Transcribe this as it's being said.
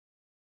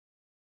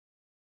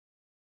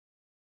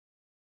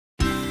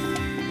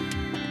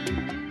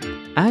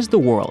As the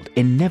world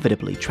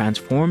inevitably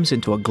transforms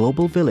into a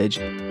global village,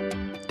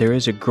 there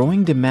is a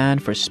growing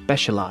demand for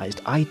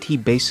specialized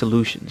IT-based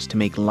solutions to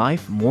make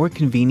life more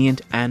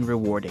convenient and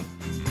rewarding.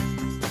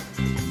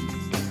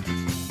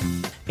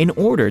 In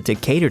order to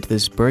cater to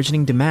this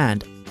burgeoning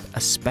demand,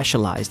 a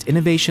specialized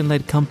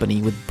innovation-led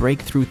company with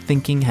breakthrough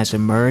thinking has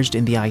emerged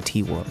in the IT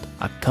world,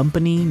 a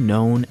company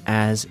known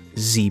as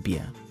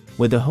Xebia,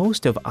 with a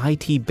host of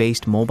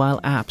IT-based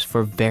mobile apps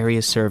for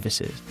various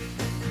services.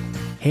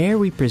 Here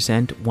we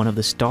present one of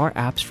the star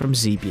apps from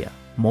Xebia,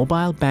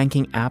 mobile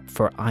banking app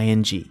for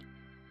ING.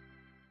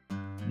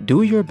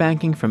 Do your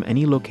banking from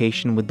any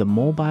location with the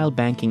mobile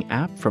banking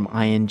app from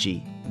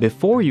ING.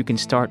 Before you can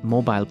start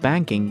mobile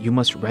banking, you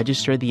must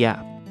register the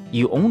app.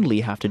 You only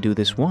have to do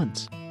this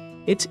once.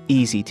 It's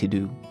easy to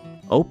do.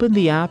 Open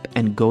the app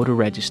and go to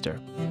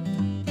register.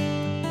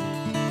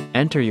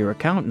 Enter your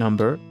account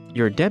number,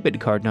 your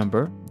debit card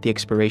number, the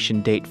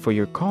expiration date for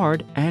your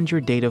card, and your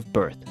date of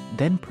birth.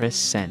 Then press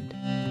send.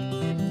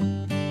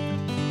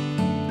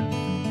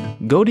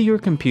 Go to your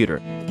computer.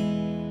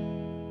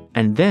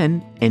 And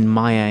then, in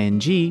My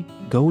ING,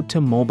 go to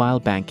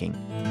Mobile Banking.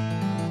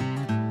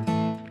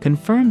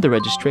 Confirm the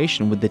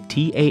registration with the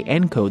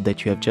TAN code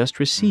that you have just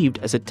received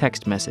as a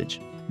text message.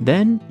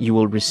 Then, you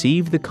will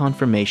receive the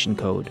confirmation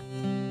code.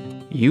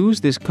 Use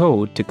this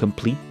code to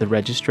complete the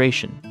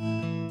registration.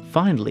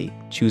 Finally,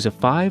 choose a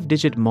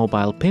 5-digit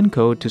mobile PIN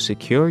code to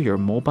secure your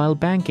mobile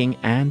banking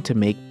and to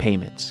make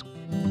payments.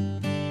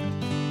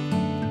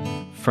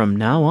 From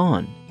now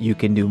on, you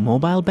can do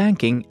mobile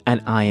banking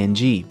at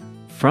ING.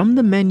 From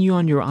the menu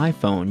on your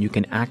iPhone, you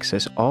can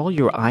access all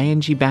your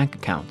ING bank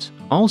accounts,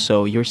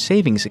 also your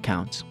savings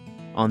accounts.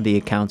 On the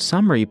account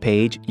summary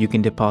page, you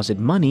can deposit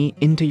money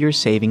into your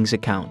savings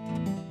account,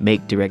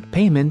 make direct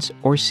payments,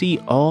 or see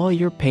all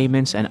your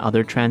payments and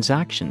other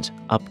transactions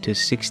up to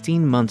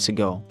 16 months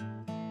ago.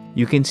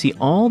 You can see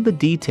all the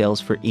details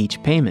for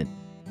each payment,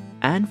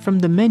 and from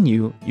the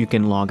menu, you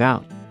can log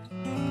out.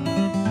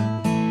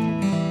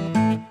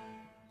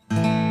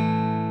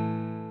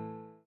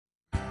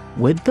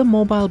 With the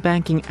mobile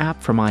banking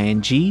app from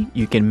ING,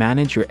 you can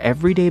manage your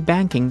everyday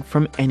banking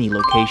from any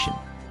location.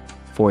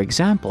 For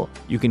example,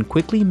 you can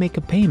quickly make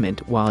a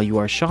payment while you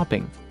are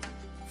shopping.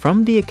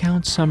 From the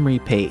account summary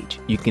page,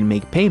 you can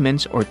make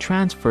payments or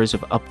transfers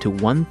of up to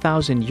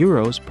 1,000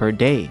 euros per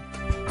day.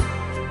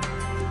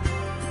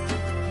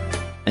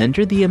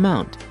 Enter the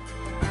amount,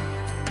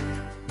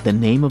 the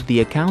name of the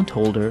account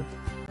holder,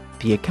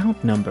 the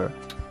account number,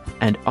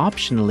 and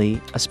optionally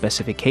a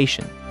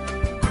specification.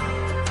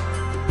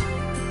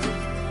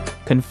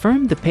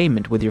 Confirm the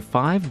payment with your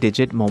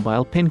 5-digit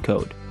mobile PIN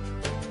code.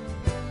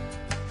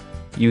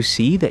 You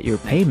see that your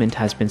payment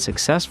has been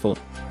successful,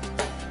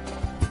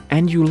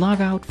 and you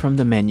log out from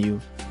the menu.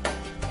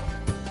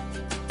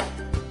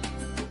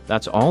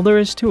 That's all there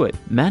is to it.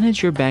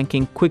 Manage your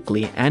banking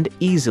quickly and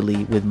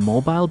easily with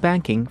mobile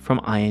banking from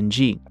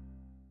ING.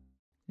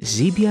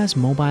 Xebia's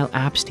mobile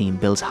apps team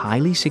builds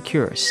highly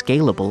secure,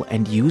 scalable,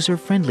 and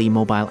user-friendly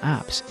mobile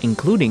apps,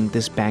 including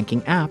this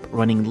banking app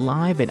running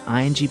live at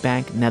ING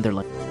Bank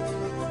Netherlands.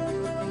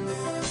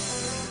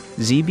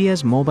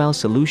 Xebia's mobile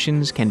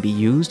solutions can be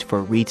used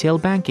for retail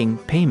banking,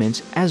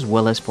 payments, as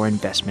well as for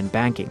investment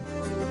banking.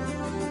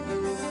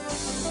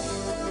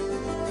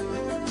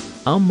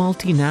 A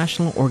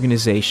multinational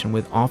organization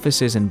with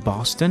offices in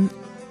Boston,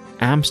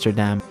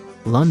 Amsterdam,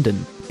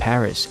 London,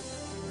 Paris,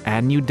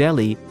 and New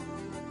Delhi,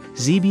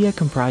 Xebia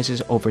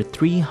comprises over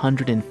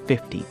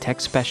 350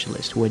 tech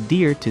specialists who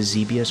adhere to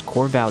Xebia's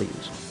core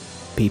values: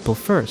 people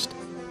first,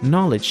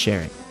 knowledge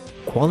sharing,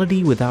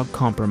 quality without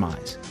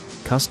compromise,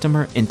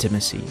 customer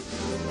intimacy.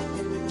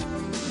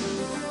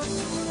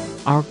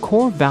 Our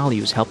core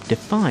values help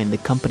define the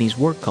company's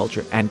work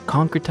culture and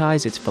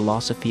concretize its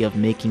philosophy of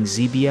making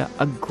Xebia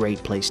a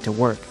great place to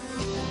work.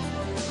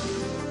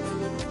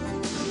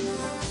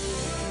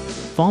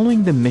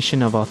 Following the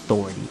mission of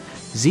authority,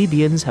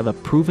 Xebians have a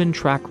proven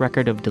track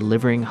record of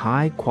delivering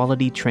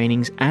high-quality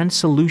trainings and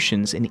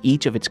solutions in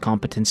each of its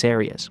competence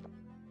areas: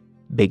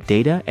 big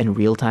data and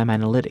real-time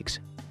analytics,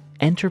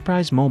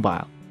 enterprise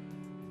mobile,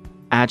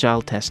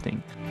 agile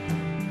testing,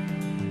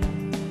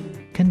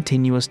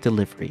 continuous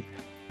delivery,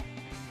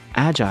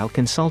 agile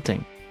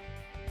consulting,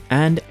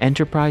 and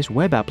enterprise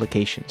web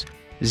applications.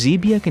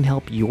 Xebia can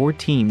help your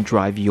team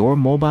drive your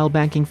mobile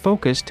banking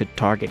focus to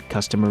target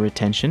customer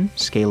retention,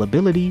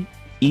 scalability,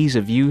 ease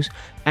of use,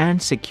 and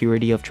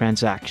security of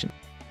transaction.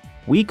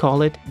 We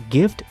call it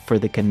Gift for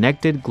the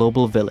Connected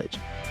Global Village.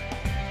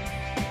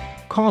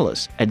 Call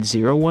us at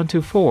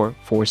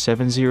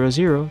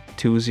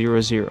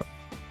 0124-4700-200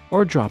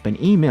 or drop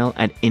an email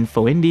at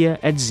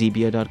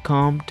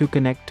infoindia@xebia.com to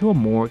connect to a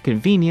more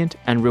convenient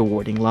and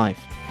rewarding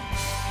life.